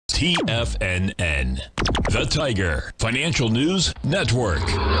TFNN, the Tiger Financial News Network.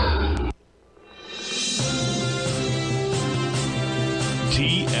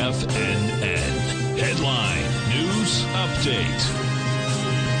 TFNN, headline news update.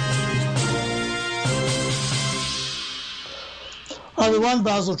 Hi everyone,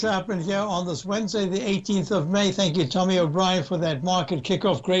 Basil Chapman here on this Wednesday, the 18th of May. Thank you, Tommy O'Brien, for that market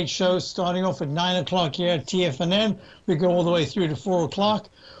kickoff. Great show, starting off at 9 o'clock here at TFNN. We go all the way through to 4 o'clock.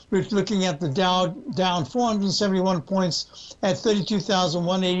 We're looking at the Dow down 471 points at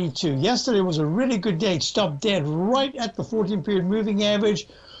 32,182. Yesterday was a really good day. It stopped dead right at the 14-period moving average.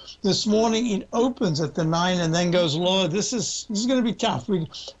 This morning it opens at the 9 and then goes lower. This is going to be tough.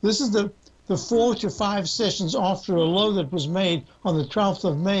 This is the 4 to 5 sessions after a low that was made on the 12th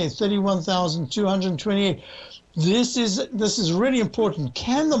of May at 31,228. This is really important.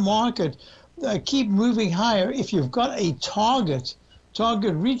 Can the market keep moving higher if you've got a target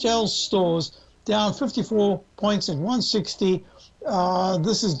retail stores down 54 points at 160?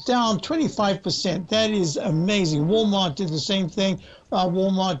 This is down 25%. That is amazing. Walmart did the same thing.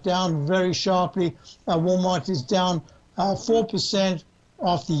 Walmart down very sharply. Walmart is down 4%.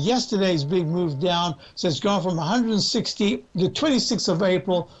 After yesterday's big move down. So it's gone from 160 the 26th of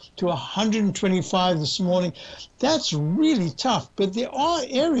April to 125 this morning. That's really tough, but there are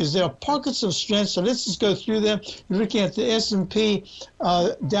areas, there are pockets of strength. So let's just go through them. You're looking at the S&P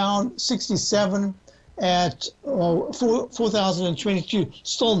down 67 at 4,022,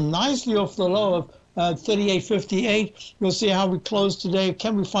 still nicely off the low of 38.58. We'll see how we close today.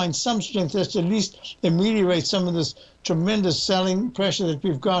 Can we find some strength that's at least ameliorate some of this tremendous selling pressure that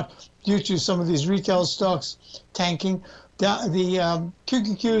we've got due to some of these retail stocks tanking? The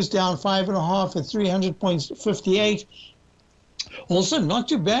QQQ is down 5.5 at 300.58. Also, not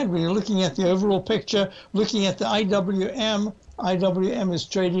too bad when you're looking at the overall picture. Looking at the IWM, IWM is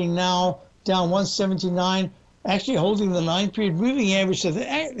trading now down 179. Actually holding the 9-period moving average. So the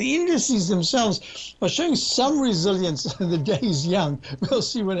indices themselves are showing some resilience. The day is young. We'll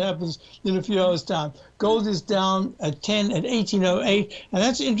see what happens in a few hours' time. Gold is down at 10 at 18.08. And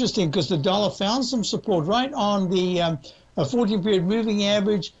that's interesting because the dollar found some support right on the 14-period moving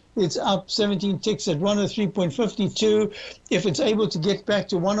average. It's up 17 ticks at 103.52. If it's able to get back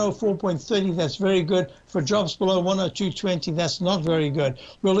to 104.30, that's very good. If it drops below 102.20, that's not very good.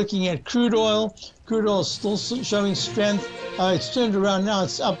 We're looking at crude oil. Crude oil is still showing strength. It's turned around now.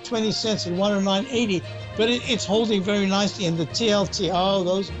 It's up 20 cents at 109.80, but it's holding very nicely in the TLT. Oh,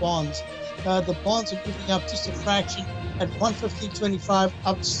 those bonds. The bonds are moving up just a fraction at 115.25,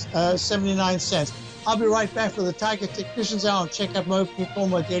 up 79 cents. I'll be right back for the Tiger Technicians Hour and check out my opening call,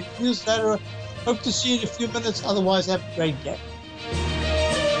 my daily newsletter. Hope to see you in a few minutes. Otherwise, have a great day.